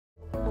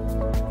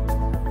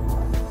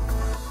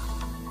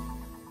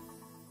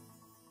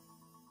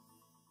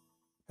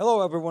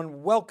Hello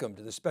everyone, welcome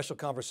to this special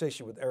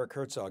conversation with Eric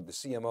Herzog, the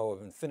CMO of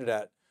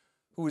Infinidat,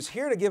 who is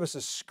here to give us a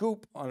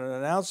scoop on an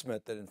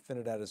announcement that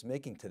Infinidat is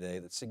making today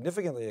that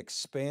significantly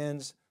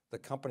expands the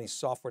company's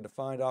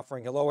software-defined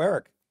offering. Hello,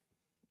 Eric.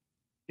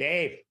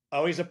 Dave,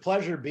 always a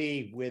pleasure to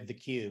be with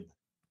theCUBE.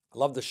 I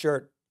love the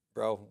shirt,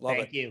 bro, love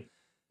it. Thank you.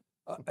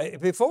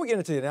 Before we get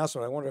into the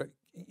announcement, I wonder,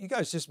 you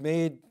guys just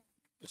made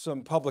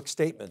some public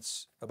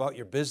statements about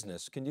your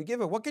business.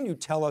 What can you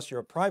tell us?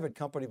 You're a private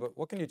company, but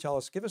what can you tell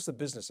us? Give us the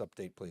business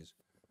update, please.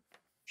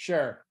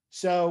 Sure.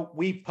 So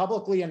we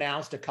publicly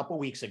announced a couple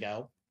weeks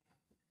ago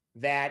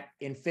that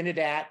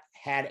Infinidat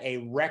had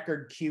a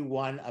record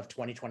Q1 of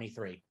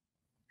 2023.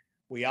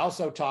 We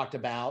also talked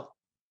about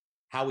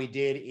how we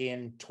did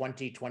in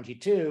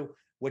 2022,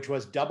 which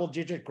was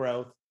double-digit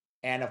growth.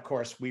 And of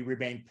course, we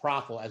remain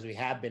profitable as we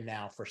have been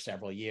now for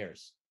several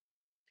years.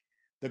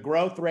 The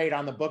growth rate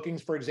on the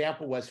bookings, for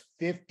example, was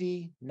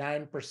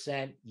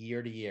 59%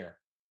 year to year.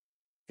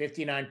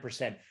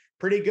 59%,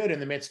 pretty good in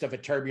the midst of a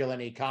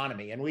turbulent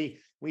economy. And we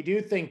do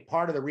think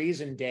part of the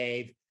reason,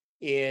 Dave,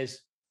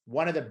 is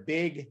one of the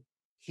big,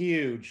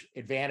 huge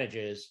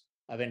advantages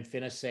of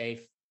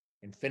InfiniSafe,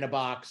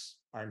 InfiniBox,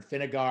 our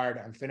InfiniGuard,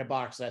 our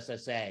InfiniBox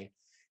SSA,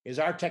 is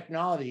our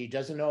technology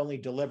doesn't only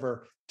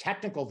deliver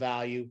technical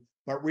value,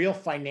 but real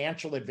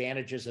financial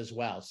advantages as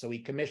well. So we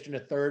commissioned a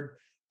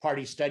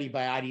third-party study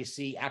by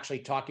IDC, actually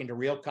talking to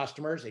real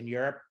customers in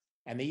Europe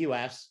and the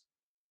US,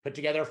 put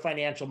together a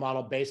financial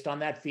model based on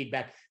that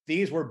feedback.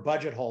 These were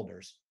budget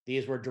holders.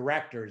 These were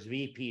directors,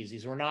 VPs.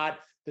 These were not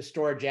the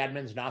storage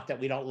admins, not that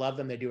we don't love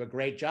them. They do a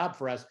great job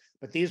for us,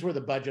 but these were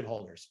the budget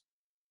holders.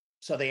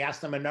 So they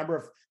asked them a number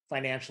of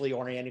financially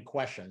oriented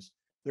questions.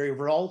 The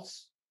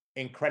results,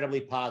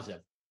 incredibly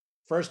positive.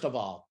 First of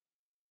all,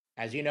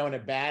 as you know, in a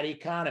bad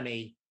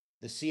economy,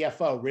 the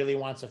CFO really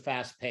wants a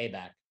fast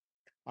payback.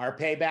 Our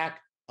payback,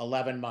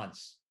 11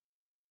 months,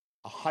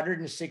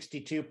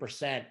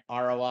 162%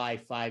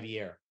 ROI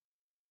 5-year,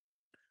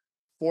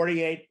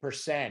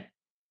 48%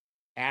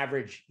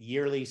 average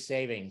yearly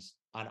savings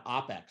on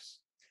OpEx.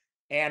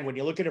 And when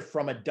you look at it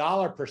from a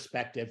dollar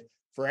perspective,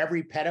 for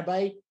every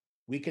petabyte,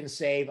 we can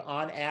save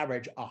on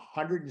average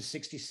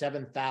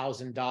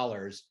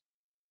 $167,000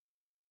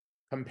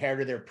 compared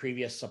to their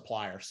previous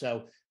supplier.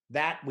 So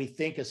that we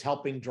think is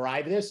helping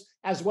drive this,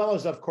 as well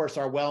as, of course,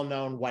 our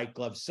well-known white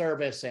glove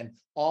service and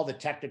all the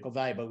technical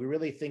value. But we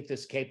really think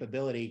this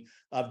capability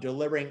of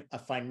delivering a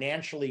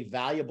financially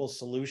valuable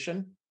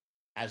solution,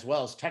 as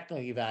well as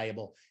technically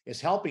valuable,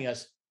 is helping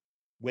us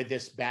with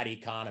this bad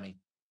economy.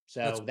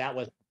 So that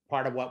was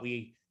part of what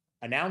we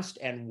announced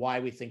and why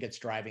we think it's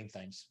driving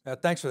things.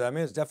 Thanks for that. I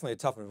mean, it's definitely a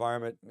tough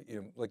environment.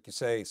 Like you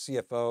say,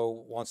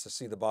 CFO wants to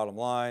see the bottom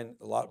line,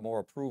 a lot more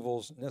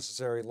approvals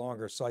necessary,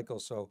 longer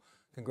cycles. So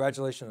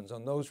congratulations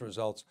on those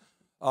results.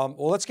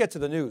 Well, let's get to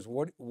the news.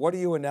 What are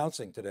you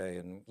announcing today?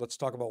 And let's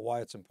talk about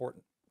why it's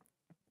important.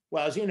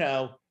 Well, as you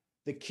know,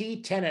 the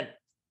key tenet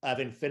of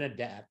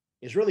Infinidat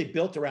is really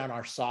built around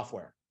our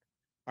software.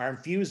 Our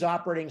Infuse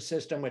operating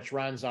system, which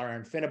runs our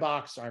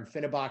InfiniBox, our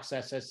InfiniBox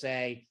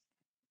SSA,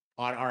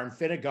 on our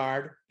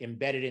InfiniGuard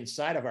embedded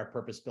inside of our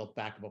purpose-built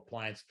backup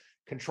appliance,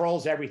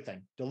 controls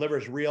everything,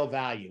 delivers real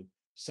value,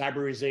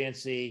 cyber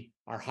resiliency,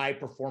 our high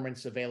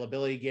performance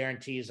availability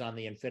guarantees on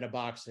the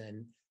InfiniBox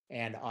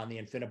and on the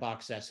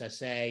InfiniBox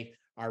SSA,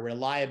 our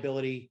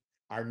reliability,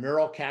 our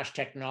neural cache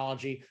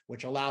technology,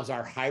 which allows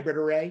our hybrid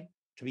array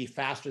to be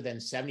faster than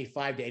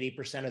 75 to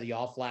 80% of the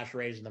all-flash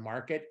arrays in the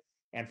market.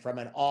 And from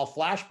an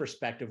all-flash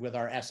perspective with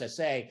our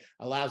SSA,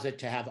 allows it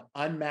to have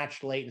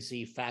unmatched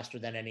latency faster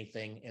than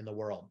anything in the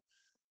world.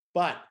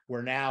 But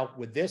we're now,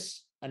 with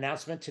this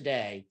announcement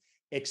today,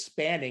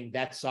 expanding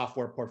that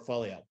software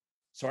portfolio.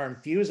 So our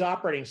Infuse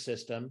operating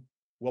system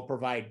will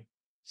provide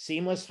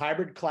seamless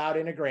hybrid cloud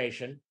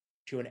integration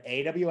to an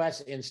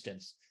AWS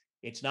instance.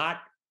 It's not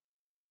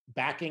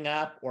backing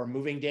up or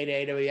moving data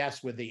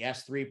AWS with the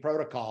S3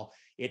 protocol.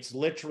 It's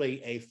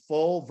literally a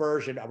full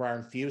version of our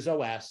Infuse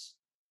OS,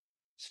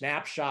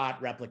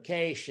 snapshot,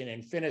 replication,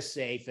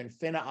 InfiniSafe,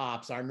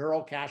 InfiniOps, our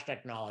neural cache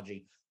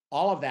technology,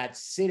 all of that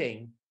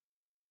sitting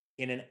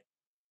in an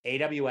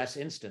AWS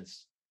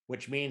instance,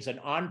 which means an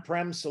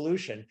on-prem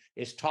solution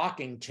is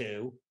talking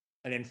to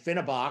an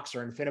InfiniBox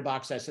or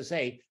InfiniBox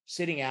SSA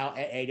sitting out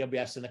at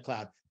AWS in the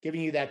cloud, giving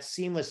you that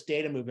seamless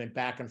data movement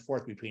back and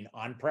forth between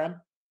on-prem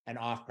and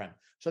off-prem.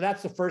 So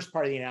that's the first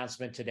part of the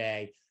announcement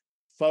today,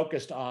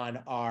 focused on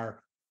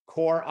our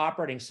core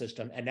operating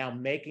system and now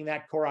making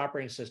that core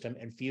operating system,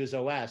 Infuse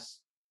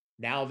OS,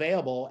 now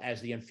available as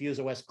the Infuse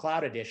OS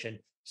Cloud Edition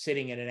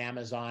sitting in an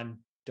Amazon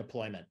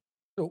deployment.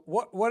 So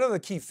what are the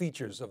key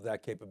features of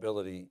that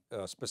capability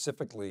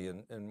specifically,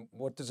 and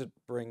what does it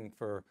bring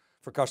for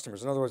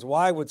customers? In other words,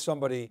 why would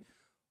somebody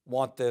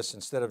want this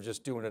instead of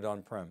just doing it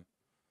on-prem?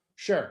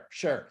 Sure.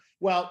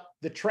 Well,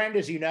 the trend,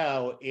 as you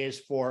know,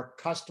 is for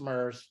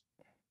customers,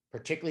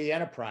 particularly the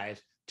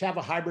enterprise, to have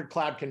a hybrid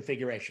cloud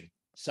configuration.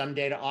 Some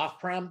data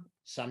off-prem,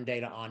 some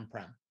data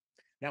on-prem.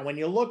 Now, when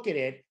you look at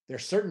it,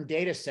 there's certain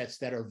data sets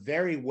that are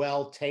very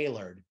well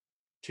tailored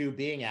to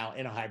being out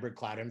in a hybrid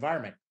cloud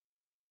environment.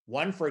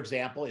 One, for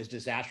example, is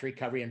disaster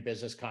recovery and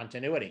business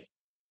continuity.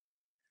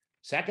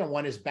 Second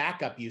one is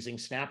backup using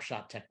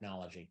snapshot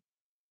technology.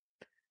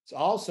 It's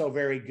also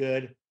very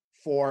good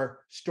for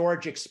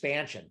storage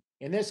expansion.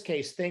 In this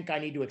case, think I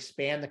need to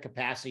expand the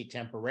capacity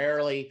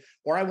temporarily,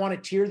 or I want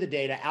to tier the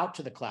data out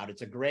to the cloud.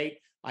 It's a great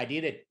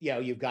idea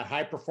that, you've got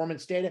high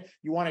performance data.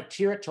 You want to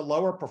tier it to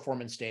lower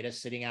performance data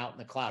sitting out in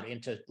the cloud,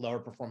 into lower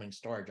performing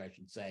storage, I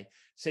should say,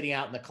 sitting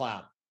out in the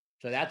cloud.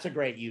 So that's a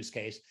great use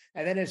case.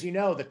 And then, as you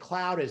know, the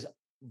cloud is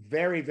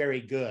very,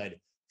 very good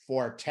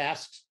for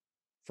tests,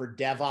 for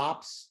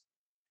DevOps,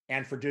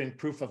 and for doing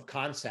proof of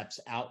concepts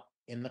out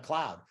in the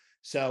cloud.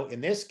 So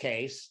in this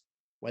case,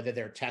 whether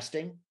they're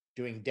testing,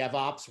 doing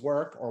DevOps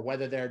work, or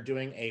whether they're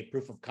doing a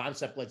proof of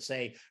concept, let's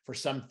say for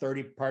some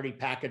third-party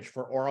package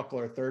for Oracle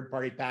or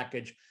third-party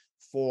package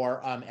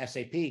for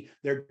SAP,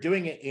 they're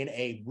doing it in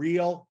a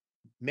real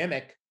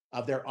mimic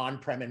of their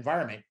on-prem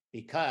environment,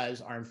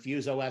 because our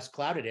InfuseOS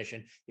Cloud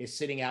Edition is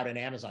sitting out in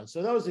Amazon.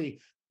 So those are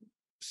the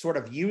sort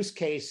of use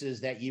cases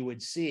that you would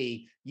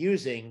see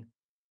using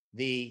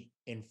the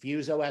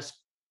InfuseOS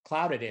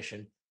Cloud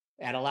Edition,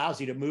 that allows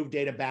you to move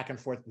data back and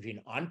forth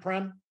between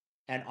on-prem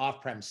and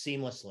off-prem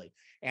seamlessly.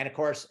 And of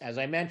course, as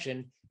I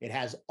mentioned, it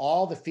has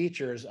all the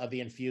features of the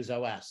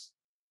InfuseOS,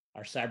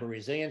 our cyber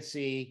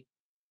resiliency,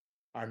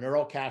 our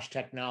neural cache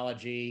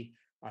technology,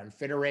 our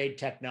InfiniRAID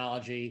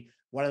technology.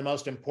 One of the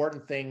most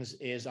important things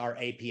is our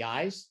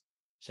APIs.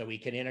 So we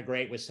can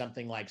integrate with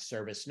something like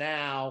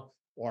ServiceNow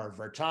or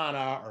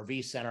Vertana or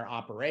vCenter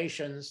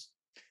operations.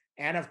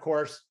 And of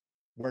course,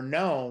 we're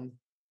known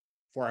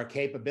for our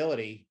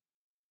capability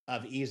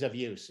of ease of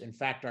use. In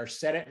fact, our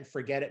set it and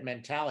forget it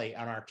mentality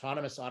on our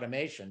autonomous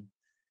automation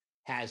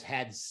has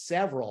had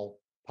several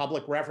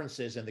public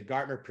references in the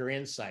Gartner Peer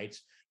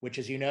Insights, which,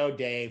 as you know,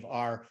 Dave,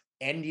 are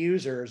end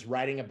users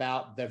writing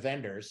about the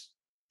vendors.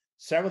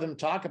 Several of them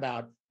talk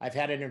about, I've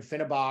had an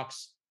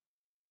InfiniBox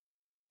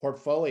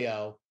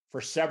portfolio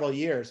for several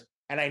years,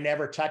 and I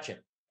never touch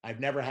it. I've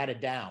never had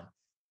it down.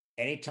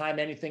 Anytime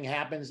anything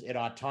happens, it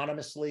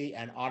autonomously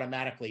and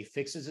automatically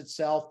fixes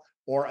itself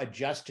or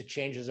adjust to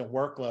changes in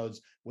workloads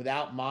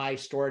without my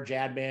storage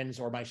admins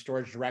or my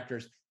storage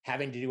directors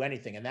having to do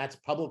anything. And that's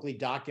publicly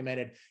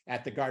documented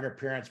at the Gartner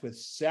Peer Insights, with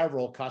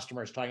several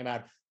customers talking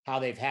about how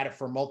they've had it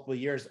for multiple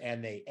years,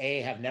 and they,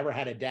 A, have never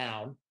had it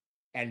down,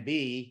 and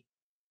B,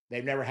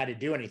 they've never had to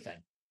do anything.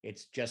 It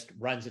just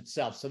runs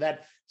itself. So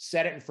that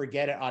set it and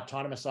forget it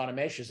autonomous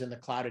automation is in the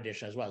Cloud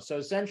Edition as well. So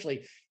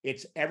essentially,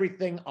 it's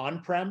everything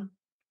on-prem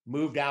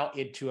moved out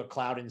into a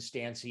cloud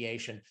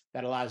instantiation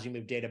that allows you to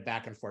move data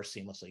back and forth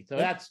seamlessly. So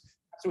that's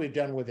what we've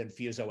done with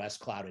InfuseOS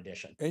Cloud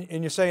Edition.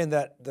 And you're saying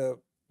that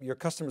your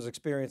customer's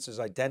experience is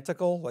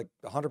identical, like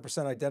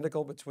 100%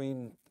 identical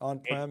between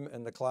on-prem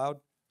and the cloud?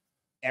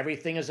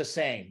 Everything is the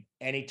same.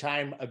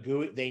 Anytime a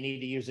GUI, they need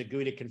to use a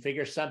GUI to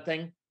configure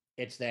something,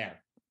 it's there.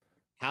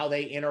 How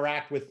they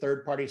interact with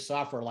third-party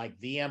software like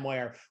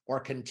VMware or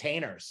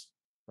containers,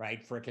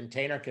 right, for a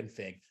container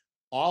config,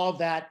 all of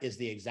that is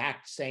the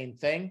exact same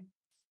thing.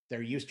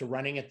 They're used to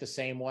running it the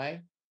same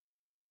way.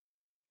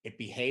 It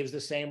behaves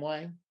the same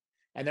way.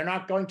 And they're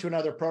not going to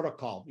another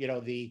protocol.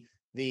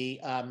 The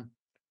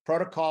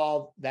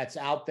protocol that's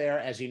out there,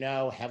 as you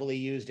know, heavily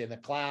used in the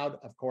cloud,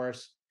 of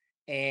course,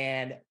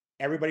 and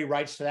everybody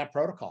writes to that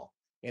protocol.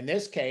 In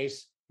this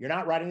case, you're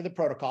not writing to the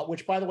protocol,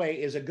 which, by the way,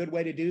 is a good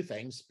way to do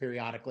things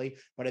periodically.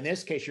 But in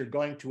this case, you're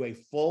going to a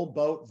full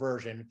boat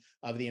version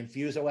of the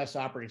InfuseOS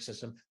operating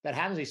system that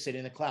happens to be sitting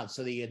in the cloud.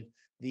 So the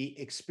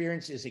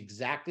experience is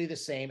exactly the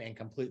same and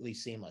completely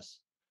seamless.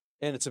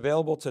 And it's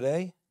available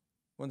today?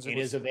 It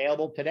is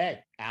available today.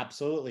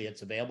 Absolutely.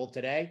 It's available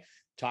today.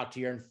 Talk to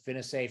your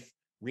InfiniSafe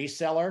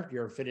reseller,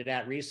 your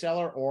Infinidat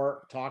reseller,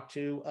 or talk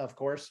to, of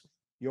course,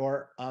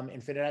 your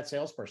Infinidat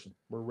salesperson.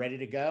 We're ready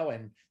to go,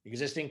 and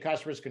existing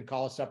customers can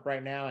call us up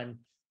right now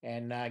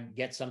and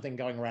get something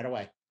going right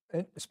away.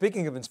 And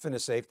speaking of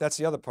InfiniSafe, that's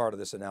the other part of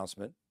this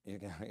announcement. You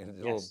can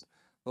Yes.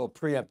 little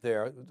preempt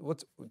there.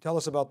 Tell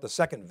us about the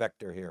second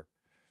vector here.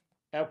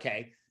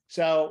 Okay,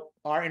 so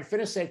our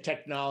InfiniSafe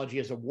technology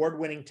is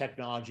award-winning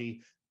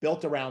technology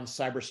built around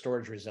cyber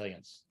storage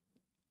resilience.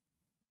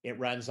 It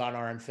runs on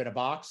our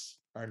InfiniBox,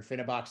 our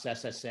InfiniBox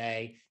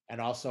SSA, and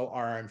also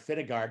our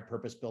InfiniGuard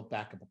purpose-built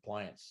backup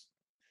appliance.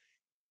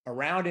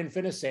 Around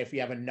InfiniSafe, we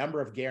have a number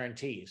of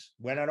guarantees.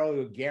 We not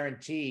only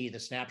guarantee the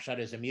snapshot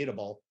is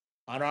immutable,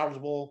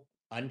 unauditable,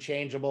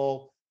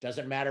 unchangeable,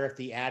 doesn't matter if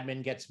the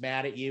admin gets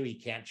mad at you, he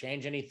can't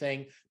change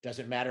anything,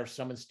 doesn't matter if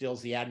someone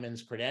steals the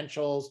admin's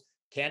credentials,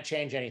 can't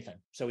change anything.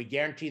 So we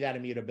guarantee that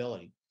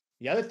immutability.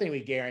 The other thing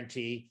we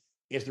guarantee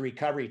is the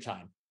recovery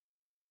time.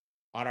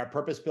 On our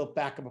purpose-built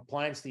backup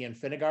appliance, the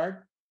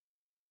InfiniGuard,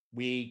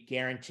 we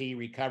guarantee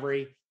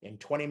recovery in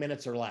 20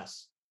 minutes or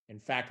less. In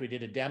fact, we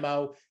did a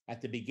demo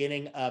at the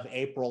beginning of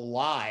April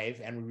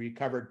live, and we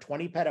recovered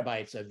 20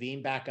 petabytes of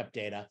Veeam backup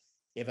data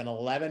in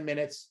 11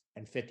 minutes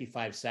and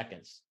 55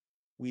 seconds.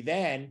 We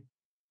then,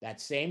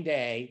 that same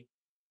day,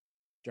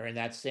 during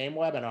that same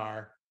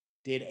webinar,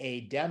 did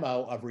a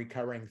demo of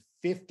recovering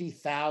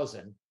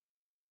 50,000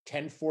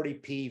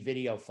 1040p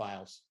video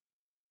files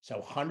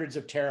So hundreds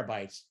of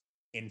terabytes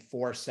in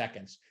 4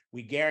 seconds.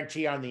 We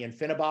guarantee on the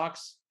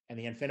Infinibox and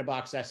the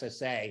Infinibox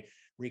SSA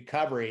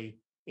recovery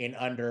in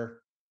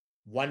under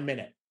 1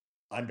 minute,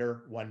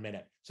 under 1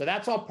 minute. So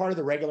that's all part of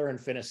the regular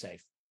InfiniSafe.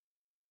 Okay?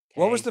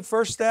 What was the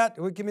first stat?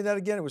 Give me that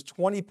again. It was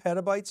 20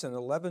 petabytes and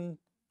 11.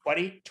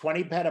 20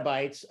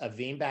 petabytes of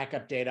Veeam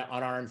backup data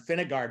on our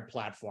InfiniGuard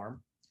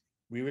platform.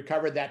 We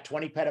recovered that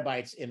 20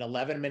 petabytes in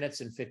 11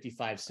 minutes and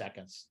 55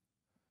 seconds.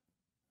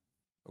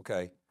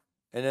 Okay.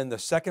 And then the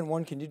second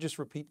one, can you just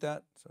repeat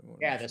that?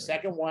 Yeah, the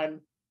second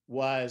one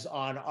was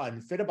on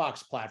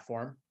InfiniBox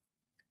platform,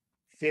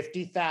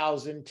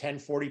 50,000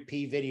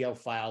 1040p video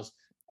files,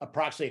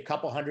 approximately a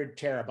couple hundred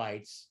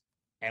terabytes,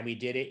 and we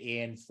did it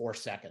in 4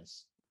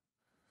 seconds.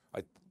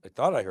 I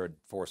thought I heard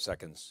 4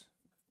 seconds.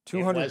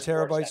 200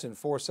 terabytes in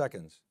 4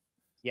 seconds.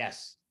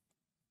 Yes.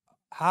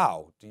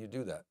 How do you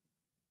do that?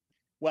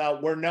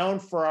 Well, we're known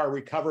for our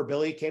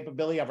recoverability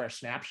capability of our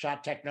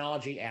snapshot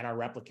technology and our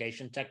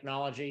replication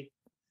technology.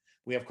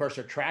 We, of course,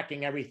 are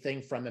tracking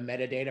everything from the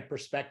metadata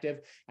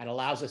perspective and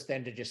allows us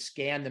then to just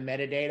scan the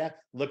metadata,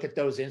 look at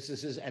those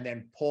instances, and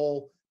then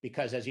pull,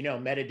 because as you know,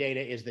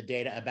 metadata is the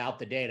data about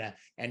the data,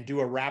 and do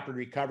a rapid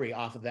recovery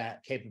off of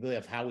that capability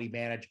of how we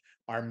manage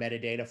our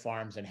metadata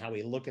farms and how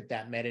we look at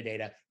that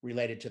metadata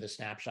related to the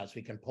snapshots.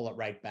 We can pull it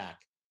right back.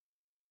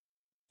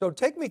 So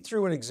take me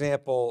through an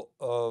example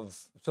of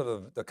sort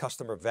of the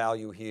customer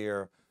value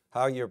here,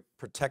 how you're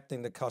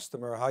protecting the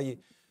customer, how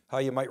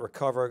you might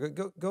recover.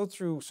 Go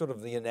through sort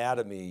of the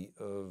anatomy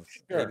of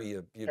maybe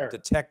you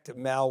detect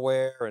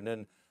malware, and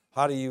then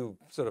how do you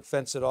sort of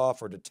fence it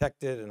off or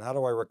detect it, and how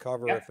do I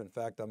recover if in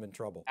fact I'm in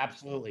trouble?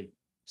 Absolutely.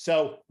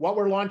 So what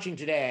we're launching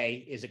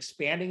today is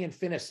expanding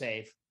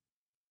InfiniSafe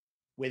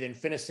with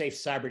InfiniSafe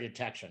cyber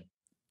detection.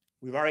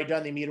 We've already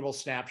done the immutable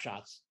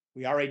snapshots.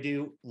 We already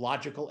do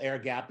logical air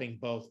gapping,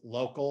 both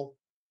local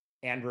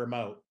and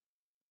remote.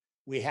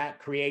 We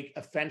create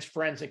a fence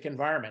forensic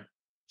environment,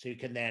 so you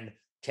can then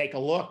take a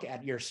look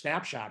at your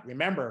snapshot.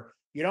 Remember,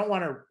 you don't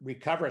want to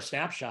recover a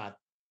snapshot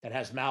that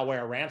has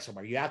malware or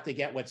ransomware. You have to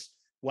get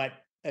what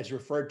is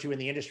referred to in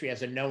the industry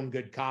as a known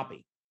good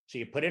copy. So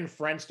you put in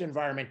forensic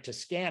environment to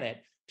scan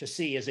it to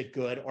see is it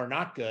good or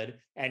not good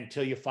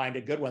until you find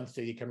a good one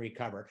so you can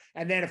recover.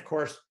 And then, of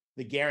course,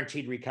 the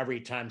guaranteed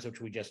recovery times, which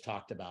we just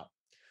talked about.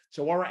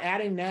 So what we're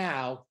adding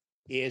now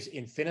is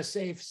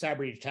InfiniSafe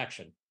cyber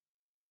detection.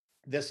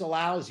 This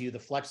allows you the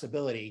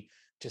flexibility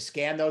to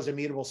scan those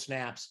immutable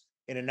snaps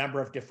in a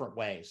number of different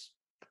ways.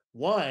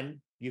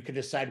 One, you can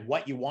decide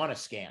what you want to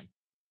scan: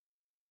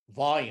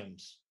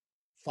 volumes,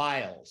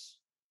 files,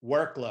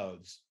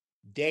 workloads,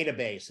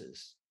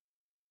 databases.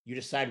 You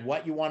decide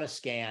what you want to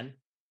scan.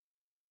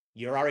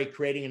 You're already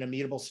creating an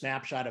immutable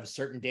snapshot of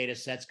certain data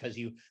sets because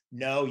you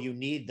know you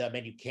need them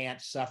and you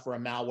can't suffer a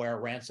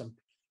malware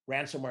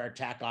ransomware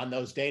attack on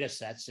those data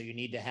sets. So you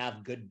need to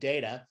have good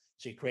data.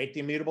 So you create the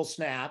immutable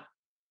snap.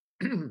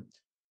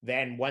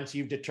 Then once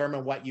you've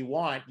determined what you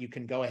want, you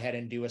can go ahead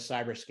and do a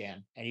cyber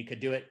scan. And you could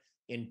do it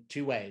in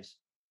 2 ways.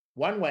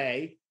 One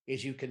way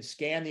is you can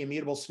scan the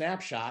immutable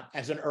snapshot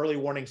as an early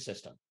warning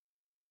system.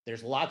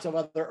 There's lots of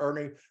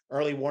other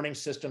early warning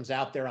systems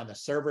out there on the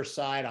server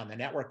side, on the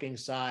networking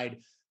side.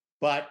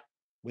 But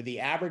with the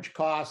average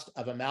cost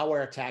of a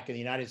malware attack in the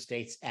United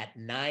States at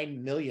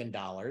 $9 million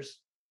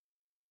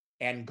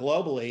and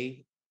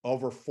globally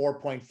over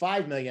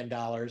 $4.5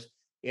 million,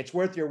 it's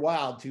worth your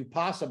while to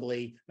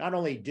possibly not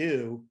only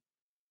do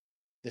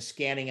the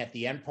scanning at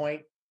the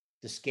endpoint,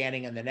 the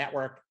scanning in the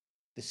network,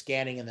 the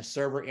scanning in the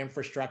server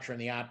infrastructure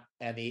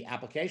and the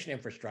application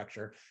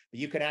infrastructure, but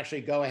you can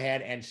actually go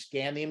ahead and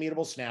scan the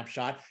immutable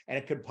snapshot, and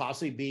it could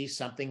possibly be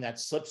something that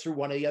slips through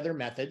one of the other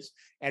methods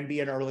and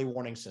be an early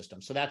warning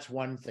system. So that's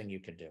one thing you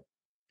can do.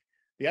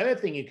 The other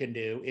thing you can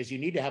do is you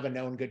need to have a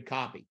known good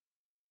copy.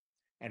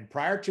 And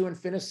prior to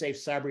InfiniSafe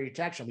cyber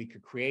detection, we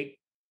could create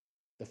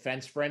the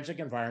fence forensic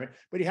environment,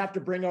 but you have to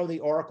bring over the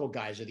Oracle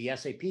guys or the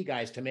SAP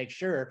guys to make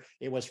sure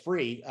it was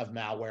free of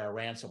malware or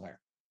ransomware.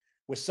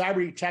 With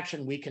cyber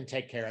detection, we can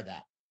take care of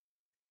that.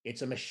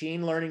 It's a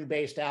machine learning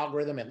based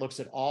algorithm. It looks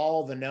at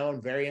all the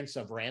known variants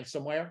of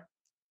ransomware.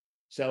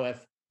 So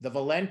if the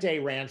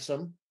Vellante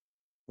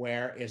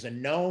ransomware is a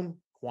known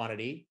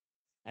quantity,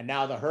 and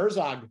now the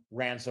Herzog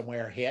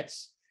ransomware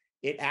hits,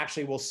 it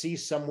actually will see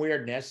some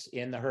weirdness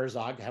in the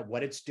Herzog,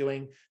 what it's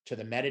doing to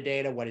the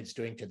metadata, what it's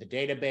doing to the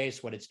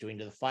database, what it's doing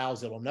to the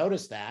files. It will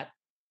notice that.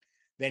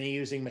 Then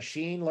using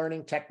machine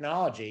learning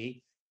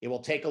technology, it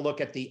will take a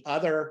look at the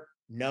other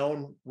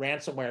known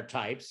ransomware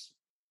types.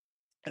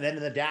 And then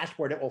in the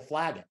dashboard, it will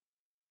flag it.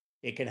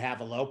 It can have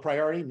a low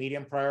priority,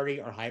 medium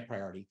priority, or high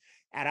priority.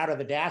 And out of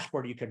the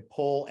dashboard, you can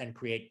pull and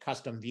create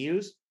custom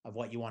views of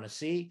what you want to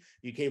see.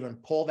 You can even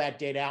pull that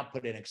data out,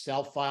 put it in an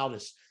Excel file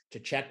to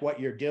check what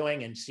you're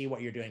doing and see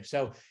what you're doing.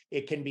 So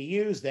it can be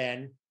used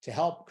then to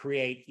help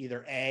create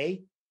either an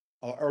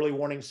early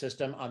warning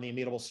system on the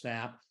immutable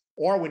snap,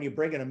 or when you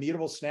bring an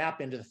immutable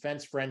snap into the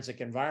fence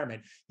forensic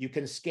environment, you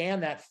can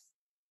scan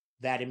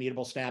that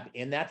immutable snap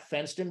in that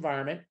fenced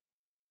environment,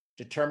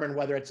 determine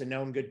whether it's a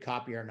known good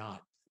copy or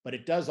not. But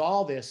it does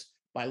all this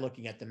by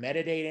looking at the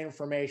metadata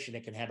information.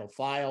 It can handle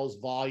files,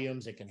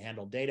 volumes, it can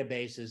handle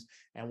databases.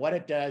 And what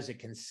it does, it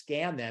can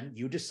scan them.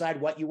 You decide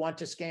what you want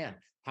to scan,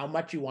 how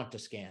much you want to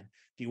scan.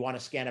 Do you want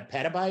to scan a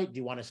petabyte? Do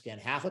you want to scan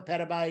half a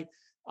petabyte?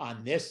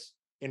 On this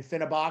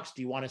InfiniBox,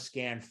 do you want to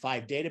scan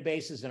 5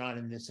 databases? And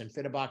on this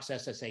InfiniBox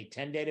SSA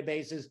 10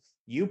 databases,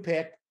 you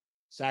pick.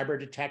 Cyber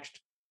Detect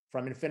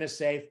from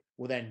InfiniSafe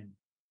will then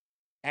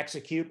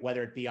execute,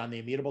 whether it be on the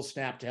immutable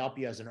snap to help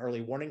you as an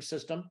early warning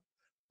system,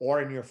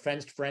 or in your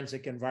fenced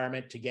forensic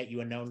environment to get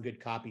you a known good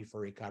copy for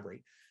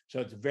recovery.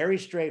 So it's very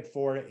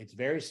straightforward, it's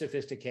very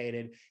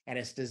sophisticated, and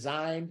it's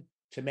designed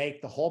to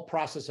make the whole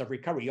process of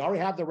recovery. You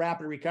already have the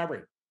rapid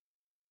recovery.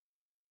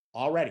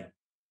 Already.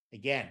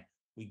 Again,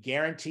 we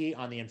guarantee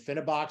on the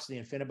InfiniBox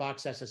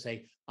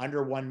SSA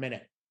under 1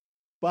 minute.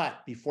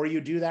 But before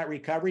you do that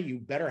recovery, you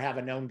better have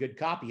a known good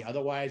copy.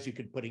 Otherwise, you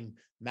could putting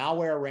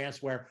malware,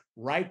 ransomware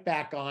right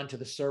back onto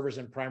the servers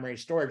and primary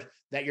storage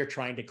that you're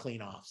trying to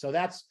clean off. So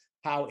that's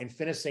how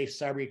InfiniSafe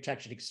cyber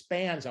detection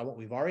expands on what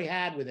we've already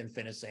had with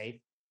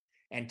InfiniSafe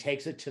and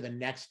takes it to the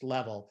next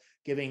level,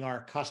 giving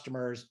our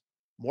customers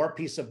more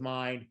peace of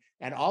mind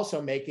and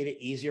also making it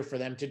easier for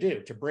them to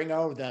do, to bring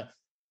over the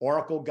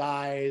Oracle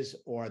guys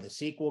or the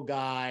SQL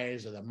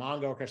guys or the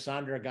Mongo or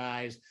Cassandra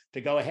guys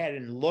to go ahead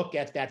and look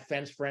at that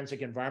fenced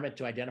forensic environment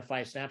to identify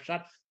a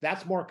snapshot.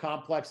 That's more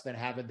complex than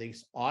having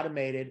these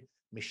automated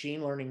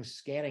machine learning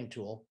scanning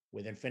tool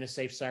with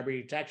InfiniSafe cyber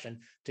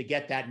detection to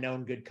get that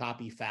known good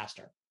copy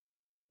faster.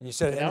 And you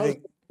said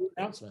anything,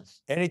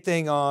 announcements.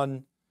 Anything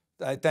on,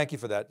 thank you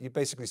for that. You're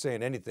basically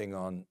saying anything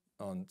on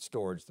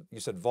storage. You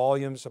said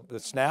volumes, the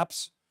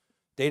snaps,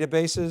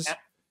 databases,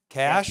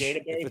 cache,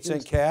 databases, if it's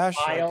in cache,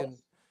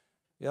 files.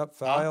 Yep,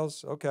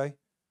 files, okay.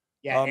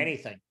 Yeah,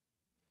 anything.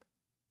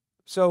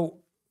 So,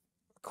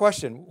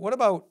 question, what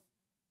about,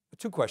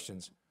 2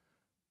 questions.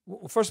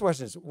 First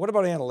question is, what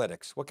about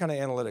analytics? What kind of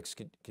analytics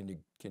can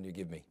you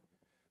give me?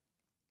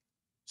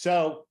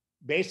 So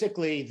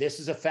basically, this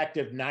is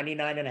effective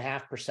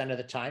 99.5% of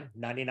the time,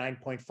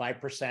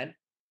 99.5%.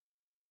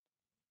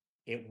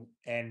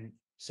 And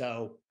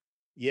so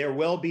there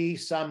will be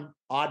some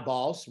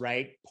oddballs,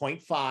 right?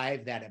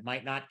 0.5 that it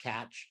might not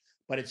catch,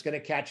 but it's going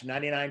to catch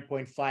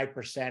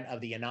 99.5%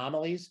 of the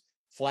anomalies,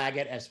 flag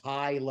it as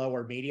high, low,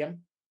 or medium.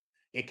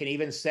 It can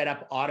even set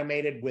up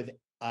automated with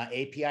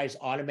APIs,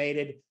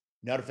 automated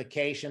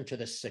notification to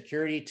the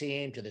security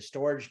team, to the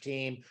storage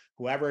team,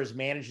 whoever is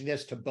managing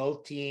this, to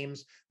both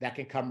teams, that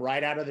can come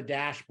right out of the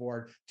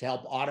dashboard to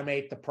help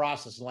automate the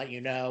process and let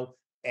you know,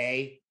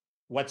 A,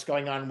 what's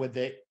going on with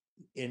it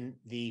in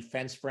the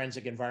fenced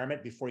forensic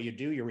environment before you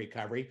do your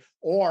recovery,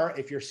 or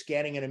if you're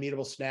scanning an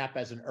immutable snap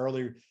as an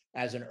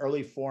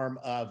early form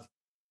of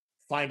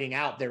finding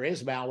out there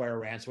is malware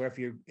or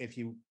ransomware, if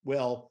you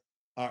will,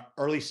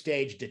 early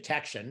stage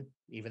detection,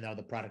 even though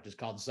the product is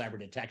called cyber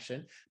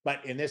detection,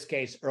 but in this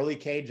case, early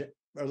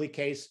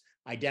case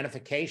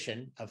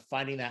identification of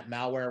finding that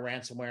malware,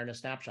 ransomware in a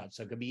snapshot.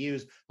 So it could be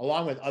used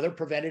along with other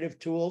preventative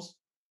tools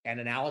and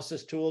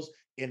analysis tools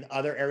in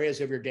other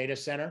areas of your data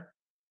center,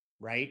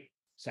 right?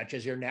 Such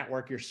as your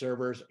network, your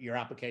servers, your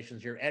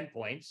applications, your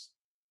endpoints.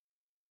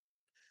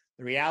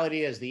 The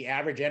reality is the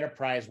average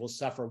enterprise will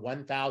suffer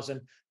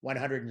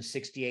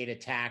 1,168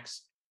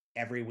 attacks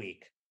every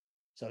week.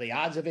 So the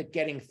odds of it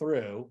getting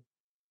through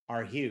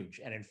are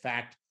huge. And in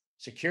fact,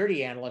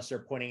 security analysts are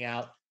pointing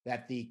out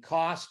that the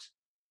cost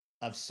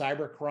of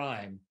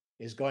cybercrime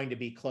is going to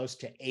be close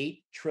to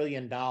 $8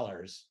 trillion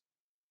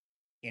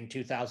in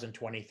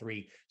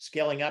 2023,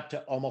 scaling up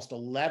to almost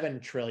 11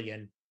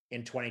 trillion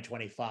in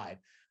 2025.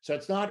 So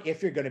it's not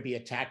if you're going to be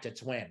attacked,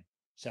 it's when.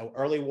 So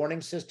early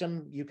warning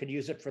system, you could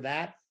use it for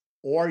that,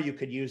 or you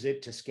could use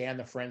it to scan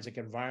the forensic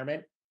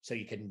environment so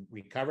you can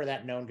recover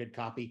that known good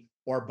copy,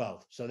 or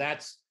both. So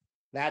that's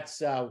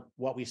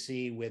what we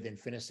see with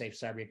InfiniSafe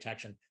cyber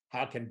detection,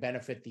 how it can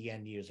benefit the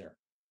end user.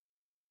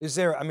 Is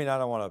there, I mean, I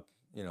don't want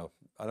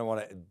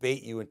to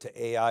bait you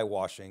into AI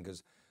washing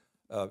because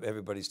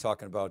everybody's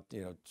talking about,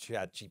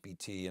 chat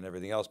GPT and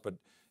everything else, but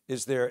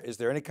is there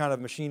any kind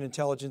of machine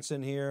intelligence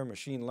in here,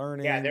 machine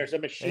learning? Yeah, there's a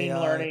machine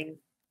learning.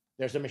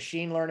 There's a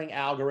machine learning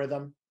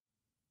algorithm.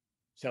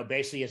 So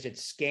basically, as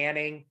it's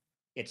scanning,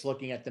 it's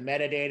looking at the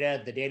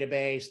metadata, the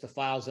database, the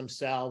files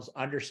themselves,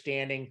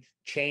 understanding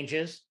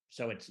changes.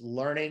 So it's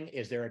learning,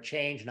 is there a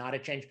change, not a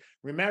change?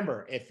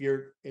 Remember, if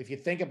you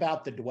think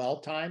about the dwell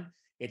time,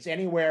 it's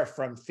anywhere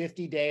from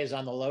 50 days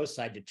on the low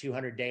side to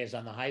 200 days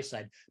on the high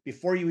side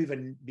before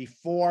the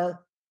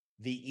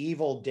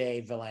evil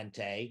Dave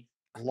Vellante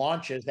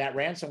launches that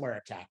ransomware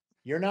attack.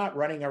 You're not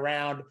running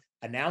around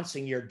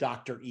announcing you're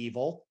Dr.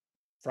 Evil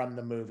from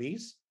the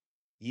movies.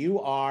 You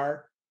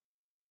are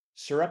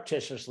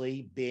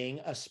surreptitiously being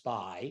a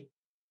spy,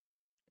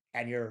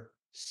 and you're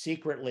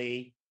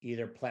secretly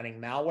either planning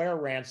malware,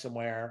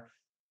 ransomware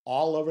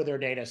all over their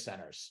data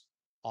centers,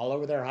 all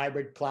over their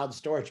hybrid cloud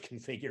storage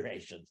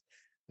configurations.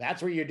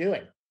 That's what you're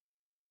doing.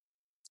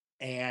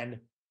 And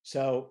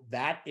so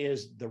that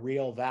is the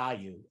real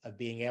value of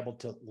being able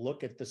to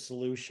look at the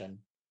solution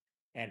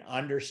and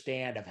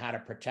understand of how to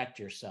protect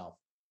yourself.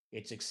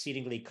 It's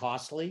exceedingly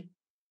costly.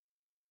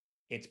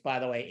 It's, by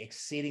the way,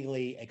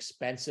 exceedingly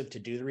expensive to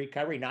do the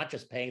recovery, not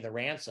just paying the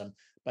ransom,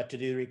 but to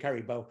do the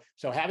recovery.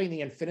 So having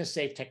the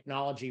InfiniSafe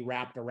technology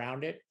wrapped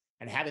around it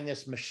and having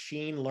this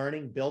machine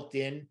learning built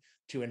in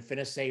to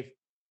InfiniSafe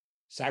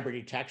cyber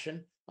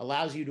detection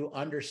allows you to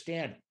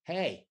understand,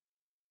 hey,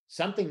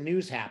 something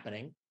new's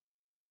happening.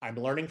 I'm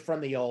learning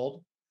from the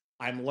old.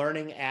 I'm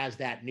learning as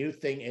that new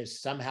thing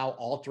is somehow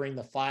altering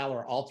the file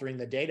or altering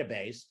the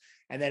database.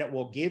 And then it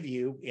will give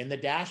you in the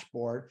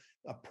dashboard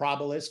a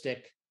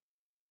probabilistic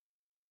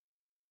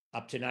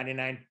up to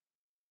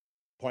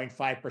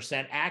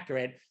 99.5%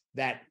 accurate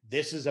that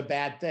this is a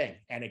bad thing.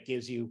 And it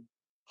gives you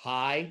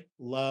high,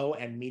 low,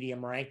 and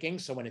medium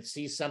rankings. So when it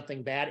sees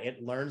something bad,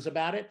 it learns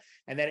about it.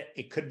 And then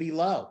it could be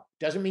low.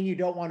 Doesn't mean you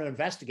don't want to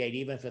investigate,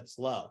 even if it's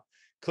low.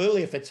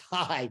 Clearly, if it's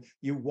high,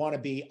 you want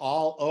to be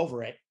all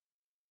over it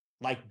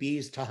like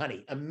bees to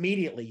honey.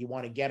 Immediately, you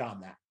want to get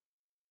on that.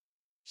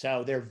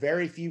 So there are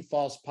very few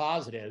false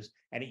positives,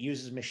 and it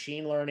uses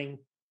machine learning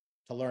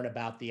to learn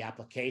about the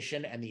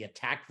application and the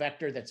attack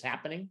vector that's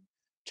happening,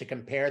 to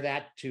compare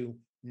that to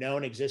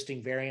known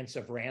existing variants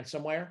of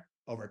ransomware,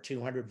 over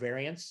 200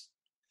 variants,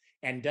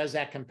 and does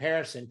that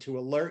comparison to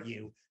alert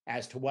you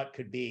as to what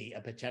could be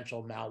a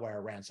potential malware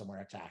or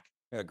ransomware attack.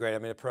 Yeah, great. I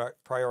mean,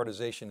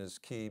 prioritization is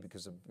key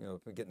because of,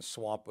 we're getting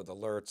swamped with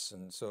alerts.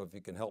 And so if you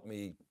can help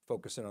me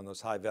focus in on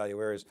those high value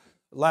areas.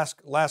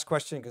 Last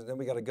question, because then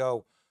we got to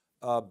go.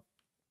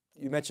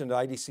 You mentioned the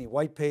IDC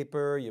white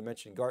paper, you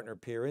mentioned Gartner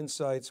Peer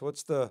Insights.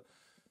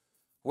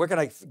 Where can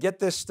I get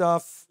this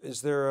stuff?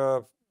 Is there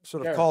a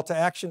sort of call to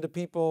action to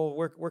people?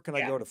 Where can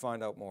I go to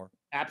find out more?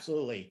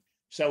 Absolutely.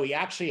 So we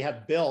actually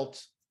have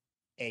built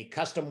a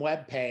custom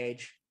web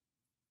page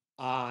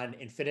on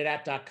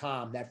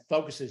infinidat.com that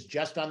focuses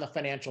just on the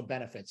financial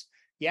benefits.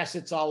 Yes,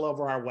 it's all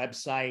over our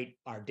website,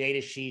 our data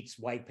sheets,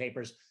 white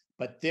papers,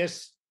 but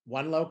this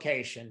one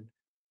location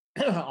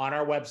on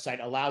our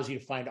website allows you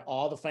to find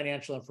all the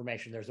financial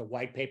information. There's a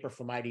white paper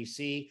from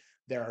IDC.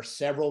 There are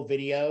several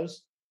videos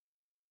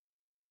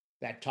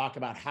that talk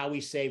about how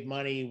we save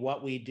money,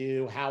 what we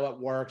do, how it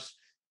works.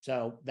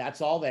 So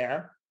that's all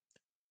there,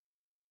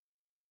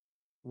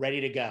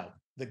 ready to go.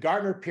 The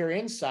Gartner Peer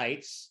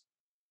Insights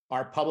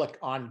are public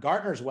on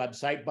Gartner's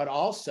website, but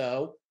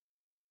also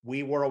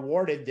we were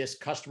awarded this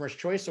Customer's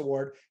Choice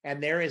Award,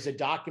 and there is a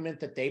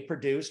document that they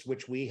produced,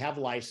 which we have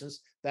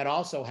licensed, that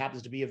also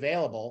happens to be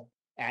available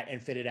at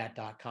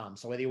infinidat.com.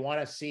 So whether you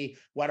want to see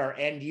what our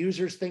end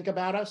users think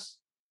about us,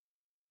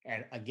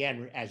 and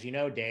again, as you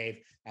know, Dave,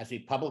 as we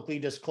publicly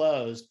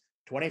disclosed,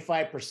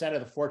 25%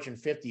 of the Fortune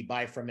 50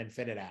 buy from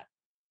Infinidat.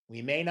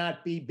 We may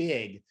not be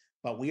big,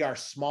 but we are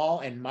small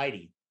and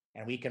mighty,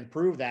 and we can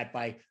prove that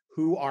by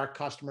who our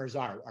customers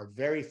are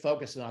very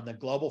focused on the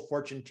global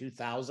Fortune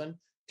 2000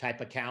 type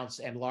accounts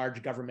and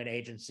large government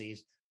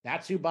agencies.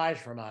 That's who buys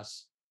from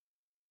us.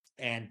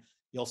 And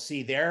you'll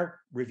see their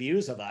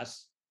reviews of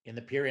us in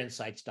the Peer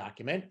Insights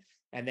document.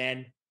 And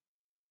then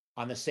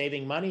on the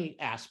saving money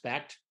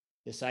aspect,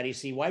 this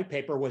IDC white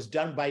paper was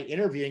done by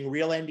interviewing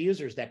real end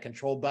users that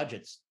control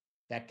budgets,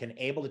 that can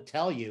able to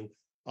tell you,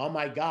 oh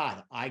my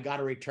God, I got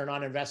a return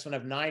on investment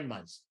of 9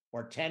 months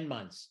or 10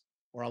 months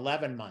or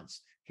 11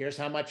 months. Here's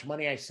how much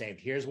money I saved.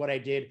 Here's what I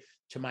did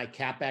to my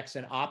CapEx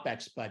and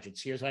OpEx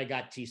budgets. Here's how I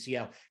got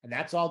TCO. And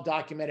that's all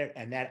documented.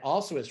 And that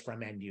also is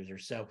from end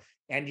users. So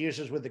end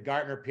users with the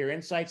Gartner Peer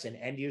Insights and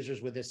end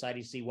users with this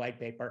IDC white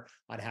paper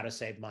on how to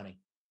save money.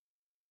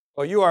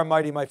 Well, you are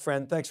mighty, my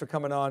friend. Thanks for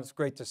coming on. It's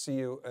great to see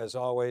you as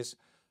always.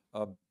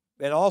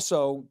 And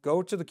also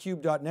go to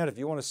thecube.net if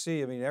you want to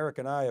see. I mean, Eric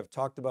and I have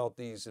talked about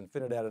these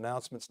Infinidat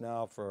announcements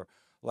now for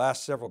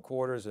last several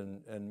quarters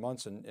and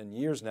months and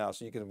years now.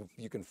 So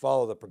you can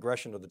follow the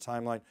progression of the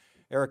timeline.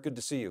 Eric, good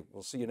to see you.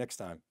 We'll see you next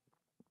time.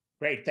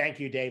 Great. Thank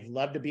you, Dave.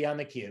 Love to be on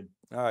theCUBE.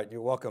 All right,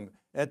 you're welcome.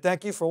 And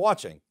thank you for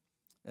watching.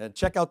 And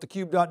check out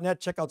thecube.net,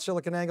 check out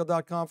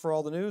siliconangle.com for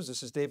all the news.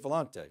 This is Dave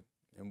Vellante,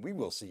 and we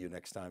will see you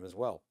next time as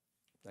well.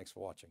 Thanks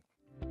for watching.